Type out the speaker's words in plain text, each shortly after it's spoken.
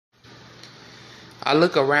I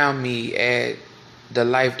look around me at the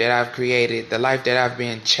life that I've created, the life that I've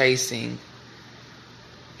been chasing,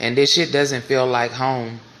 and this shit doesn't feel like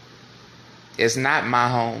home. It's not my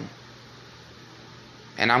home.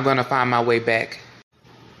 And I'm gonna find my way back.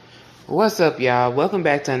 What's up, y'all? Welcome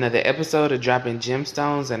back to another episode of Dropping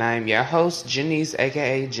Gemstones, and I am your host, Janice,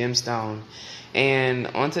 aka Gemstone. And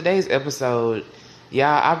on today's episode,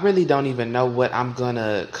 y'all, I really don't even know what I'm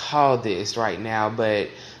gonna call this right now, but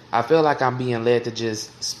I feel like I'm being led to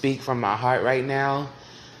just speak from my heart right now.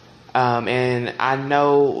 And I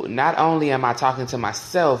know not only am I talking to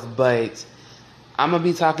myself, but I'm going to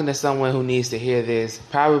be talking to someone who needs to hear this.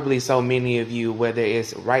 Probably so many of you, whether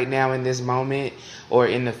it's right now in this moment or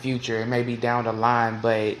in the future, maybe down the line.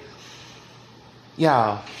 But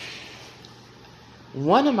y'all,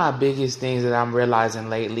 one of my biggest things that I'm realizing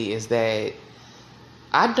lately is that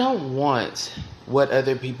I don't want what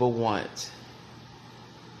other people want.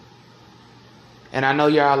 And I know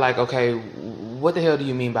y'all are like, okay, what the hell do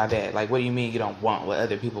you mean by that? Like, what do you mean you don't want what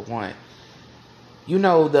other people want? You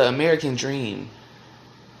know, the American dream.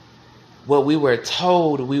 What we were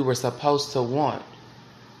told we were supposed to want.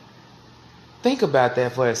 Think about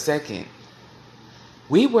that for a second.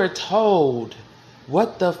 We were told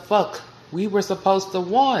what the fuck we were supposed to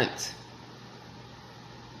want.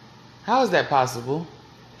 How is that possible?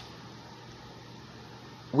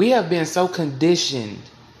 We have been so conditioned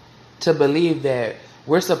to believe that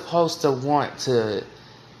we're supposed to want to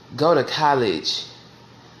go to college.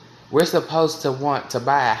 We're supposed to want to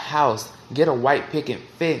buy a house, get a white picket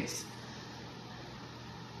fence,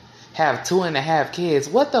 have 2.5 kids.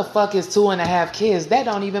 What the fuck is 2.5 kids? That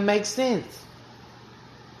don't even make sense.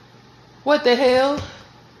 What the hell?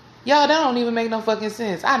 Y'all, that don't even make no fucking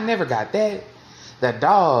sense. I never got that. The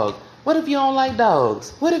dog. What if you don't like dogs?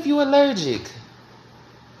 What if you're allergic?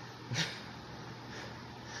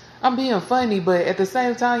 I'm being funny, but at the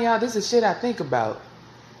same time, y'all, this is shit I think about.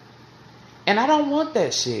 And I don't want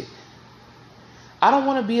that shit. I don't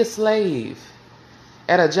want to be a slave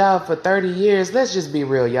at a job for 30 years. Let's just be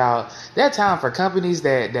real, y'all. That time for companies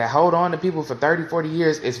that hold on to people for 30, 40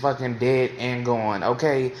 years is fucking dead and gone,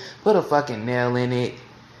 okay? Put a fucking nail in it.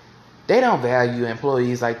 They don't value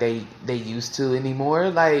employees like they used to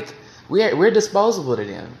anymore. Like, we're disposable to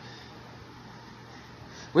them.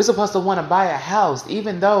 We're supposed to want to buy a house,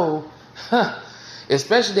 even though,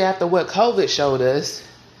 especially after what COVID showed us,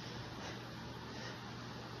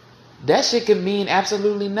 that shit can mean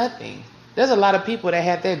absolutely nothing. There's a lot of people that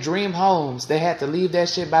had their dream homes. They had to leave that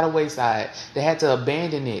shit by the wayside. They had to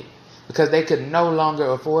abandon it because they could no longer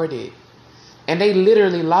afford it. And they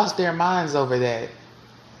literally lost their minds over that.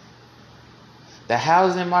 The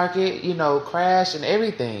housing market, crashed and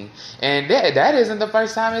everything. And that isn't the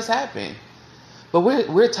first time it's happened. But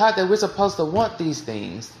we're taught that we're supposed to want these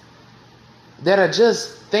things that are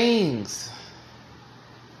just things.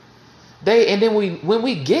 And then when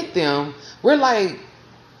we get them, we're like,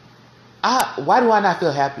 why do I not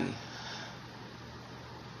feel happy?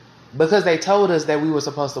 Because they told us that we were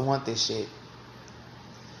supposed to want this shit.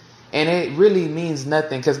 And it really means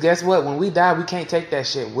nothing. Because guess what? When we die, we can't take that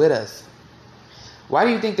shit with us. Why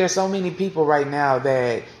do you think there's so many people right now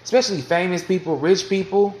that, especially famous people, rich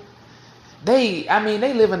people, they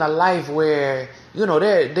live in a life where,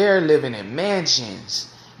 they're living in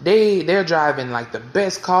mansions. They're driving like the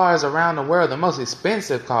best cars around the world, the most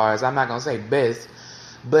expensive cars. I'm not going to say best,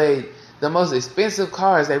 but the most expensive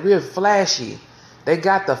cars. They're real flashy. They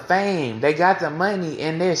got the fame. They got the money,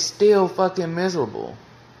 and they're still fucking miserable.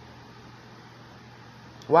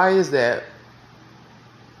 Why is that?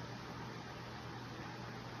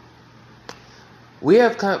 We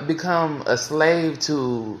have become a slave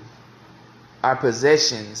to our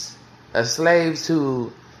possessions, a slave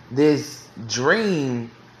to this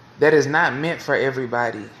dream that is not meant for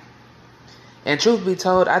everybody. And truth be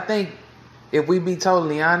told, I think if we be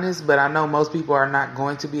totally honest, but I know most people are not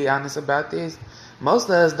going to be honest about this, most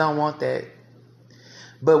of us don't want that.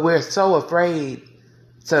 But we're so afraid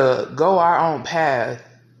to go our own path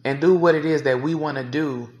and do what it is that we want to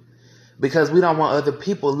do because we don't want other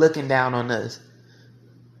people looking down on us.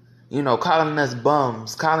 Calling us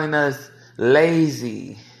bums, calling us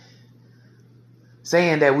lazy,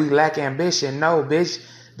 saying that we lack ambition. No, bitch,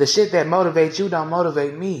 the shit that motivates you don't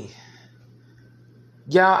motivate me.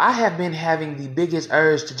 Y'all, I have been having the biggest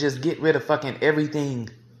urge to just get rid of fucking everything.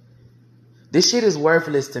 This shit is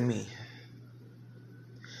worthless to me.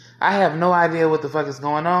 I have no idea what the fuck is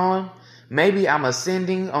going on. Maybe I'm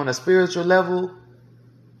ascending on a spiritual level.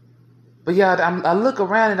 But y'all, I look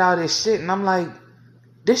around at all this shit and I'm like,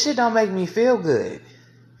 this shit don't make me feel good.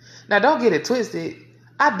 Now, don't get it twisted.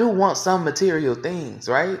 I do want some material things,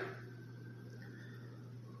 right?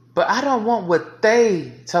 But I don't want what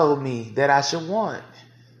they told me that I should want.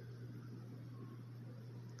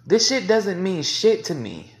 This shit doesn't mean shit to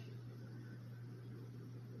me.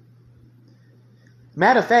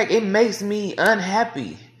 Matter of fact, it makes me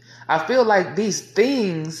unhappy. I feel like these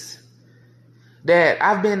things that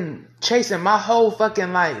I've been chasing my whole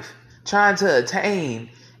fucking life, trying to attain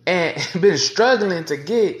and been struggling to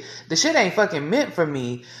get, the shit ain't fucking meant for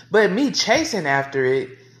me. But me chasing after it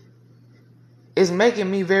is making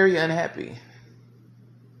me very unhappy.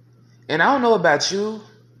 And I don't know about you,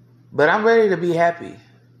 but I'm ready to be happy.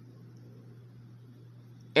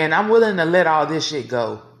 And I'm willing to let all this shit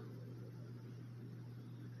go.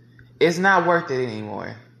 It's not worth it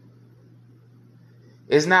anymore.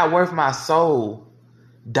 It's not worth my soul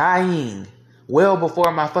dying well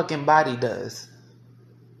before my fucking body does.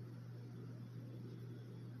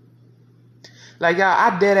 Like, y'all,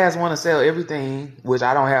 I dead ass want to sell everything, which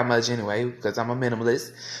I don't have much anyway, because I'm a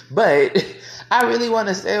minimalist. But I really want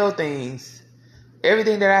to sell things.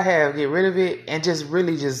 Everything that I have, get rid of it, and just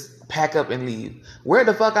really just pack up and leave. Where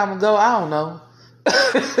the fuck I'm going to go, I don't know.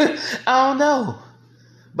 I don't know.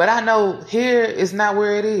 But I know here is not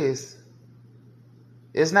where it is.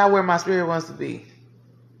 It's not where my spirit wants to be.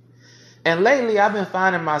 And lately, I've been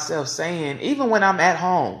finding myself saying, even when I'm at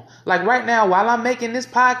home, like right now, while I'm making this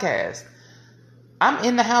podcast, I'm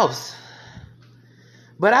in the house.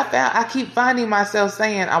 But I keep finding myself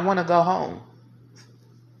saying, I want to go home.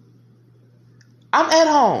 I'm at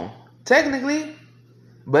home, technically.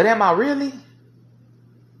 But am I really?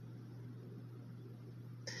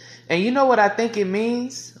 And you know what I think it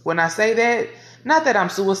means when I say that? Not that I'm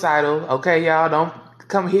suicidal, okay, y'all? Don't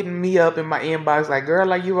come hitting me up in my inbox like,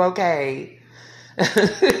 girl, are you okay?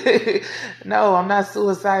 No, I'm not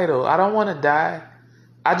suicidal. I don't want to die.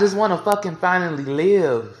 I just want to fucking finally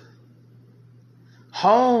live.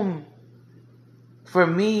 Home, for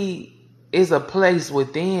me, is a place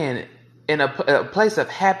within, and a place of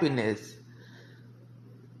happiness.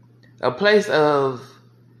 A place of,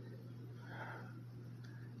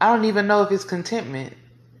 I don't even know if it's contentment,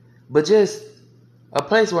 but just a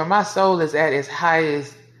place where my soul is at its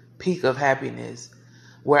highest peak of happiness,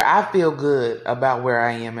 where I feel good about where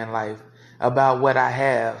I am in life, about what I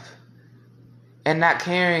have, and not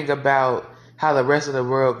caring about how the rest of the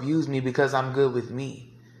world views me because I'm good with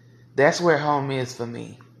me. That's where home is for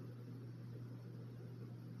me.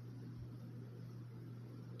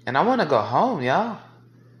 And I want to go home, y'all.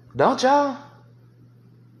 Don't y'all?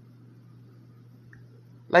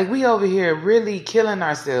 Like, we over here really killing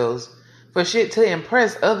ourselves for shit to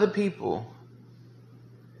impress other people.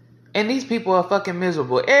 And these people are fucking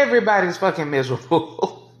miserable. Everybody's fucking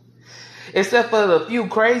miserable. Except for the few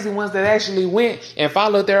crazy ones that actually went and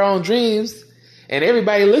followed their own dreams. And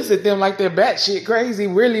everybody looks at them like they're batshit crazy,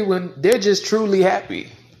 really, when they're just truly happy.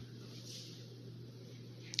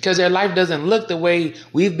 Because their life doesn't look the way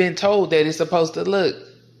we've been told that it's supposed to look.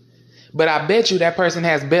 But I bet you that person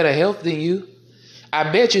has better health than you.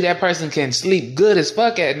 I bet you that person can sleep good as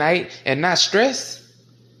fuck at night and not stress.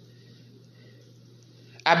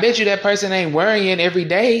 I bet you that person ain't worrying every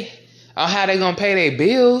day on how they gonna pay their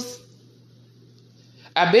bills.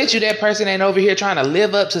 I bet you that person ain't over here trying to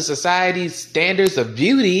live up to society's standards of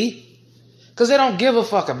beauty, because they don't give a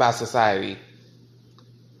fuck about society.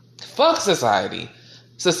 Fuck society.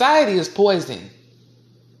 Society is poison.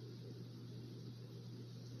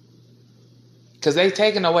 Because they've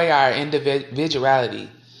taken away our individuality.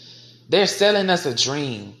 They're selling us a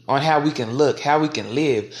dream on how we can look, how we can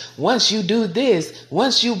live. Once you do this,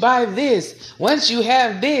 once you buy this, once you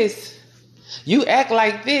have this, you act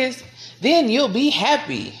like this, then you'll be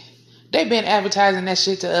happy. They've been advertising that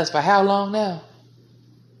shit to us for how long now?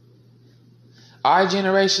 Our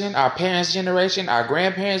generation, our parents' generation, our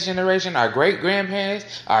grandparents' generation, our great-grandparents,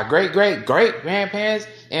 our great-great-great-grandparents,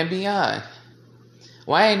 and beyond.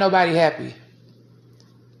 Why ain't nobody happy?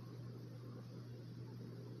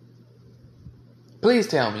 Please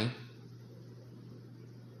tell me.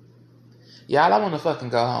 Y'all, I want to fucking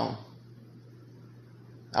go home.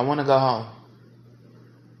 I want to go home.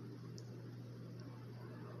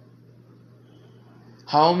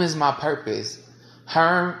 Home is my purpose.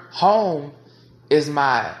 Home is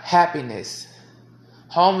my happiness.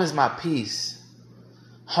 Home is my peace.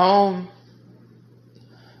 Home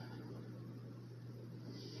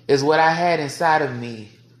is what I had inside of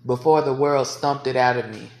me before the world stumped it out of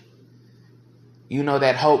me. You know,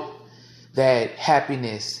 that hope, that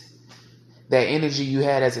happiness, that energy you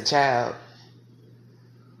had as a child.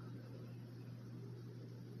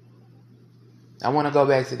 I want to go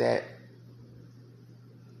back to that.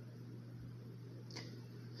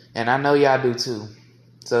 And I know y'all do too.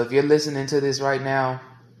 So if you're listening to this right now,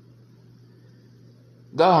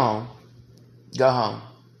 Go home. Go home.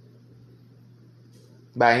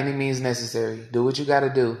 By any means necessary. Do what you got to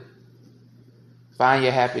do. Find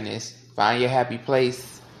your happiness. Find your happy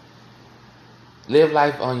place. Live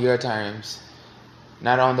life on your terms,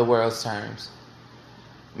 not on the world's terms.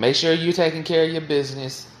 Make sure you're taking care of your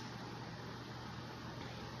business.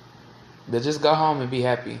 But just go home and be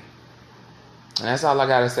happy. And that's all I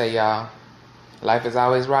got to say, y'all. Life is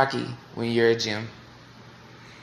always rocky when you're at gym.